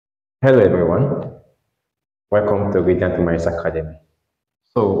Hello everyone, welcome to Radiant Minds Academy.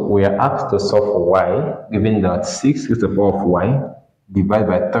 So we are asked to solve for y, given that 6 raised to the power of y divided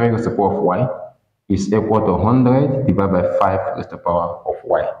by 3 raised to the power of y is equal to 100 divided by 5 raised to the power of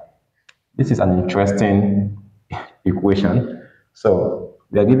y. This is an interesting equation. So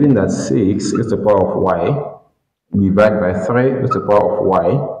we are given that 6 raised to the power of y divided by 3 raised to the power of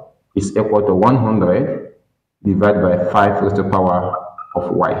y is equal to 100 divided by 5 raised to the power of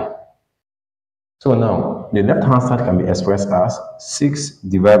y. So now, the left-hand side can be expressed as 6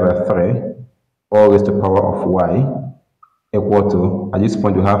 divided by 3 all raised to the power of y equal to, at this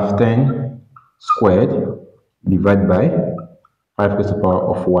point we have 10 squared divided by 5 raised to the power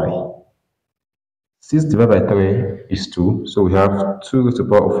of y. 6 divided by 3 is 2, so we have 2 raised to the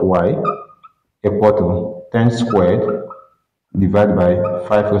power of y equal to 10 squared divided by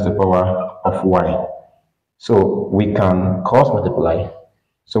 5 raised to the power of y. So we can cross multiply.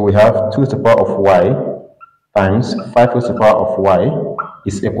 So we have 2 raised to the power of y times 5 raised to the power of y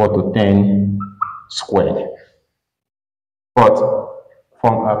is equal to 10 squared. But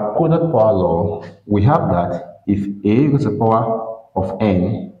from a product power law, we have that if a raised to the power of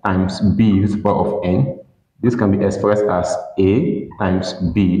n times b raised to the power of n, this can be expressed as a times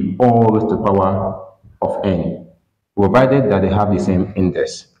b all raised to the power of n, provided that they have the same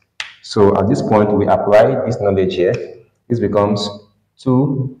index. So at this point, we apply this knowledge here. This becomes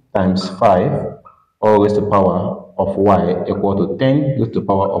 2 times 5 all raised to the power of y equal to 10 raised to the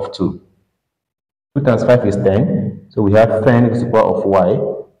power of 2. 2 times 5 is 10, so we have 10 raised to the power of y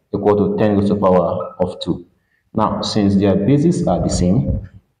equal to 10 raised to the power of 2. Now, since their bases are the same,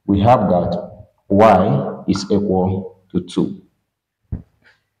 we have that y is equal to 2.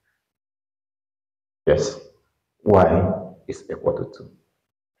 Yes, y is equal to 2.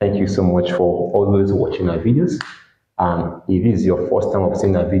 Thank you so much for always watching our videos. And if this is your first time of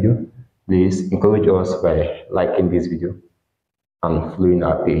seeing our video, please encourage us by liking this video and following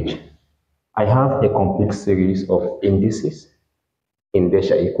our page. I have a complete series of indices,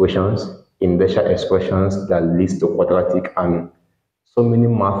 indexer equations, indexer expressions that leads to quadratic, and so many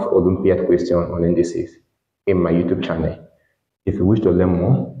math Olympiad questions on indices in my YouTube channel. If you wish to learn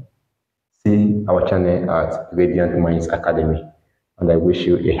more, see our channel at Radiant Minds Academy. And I wish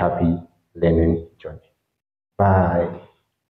you a happy learning journey. Bye.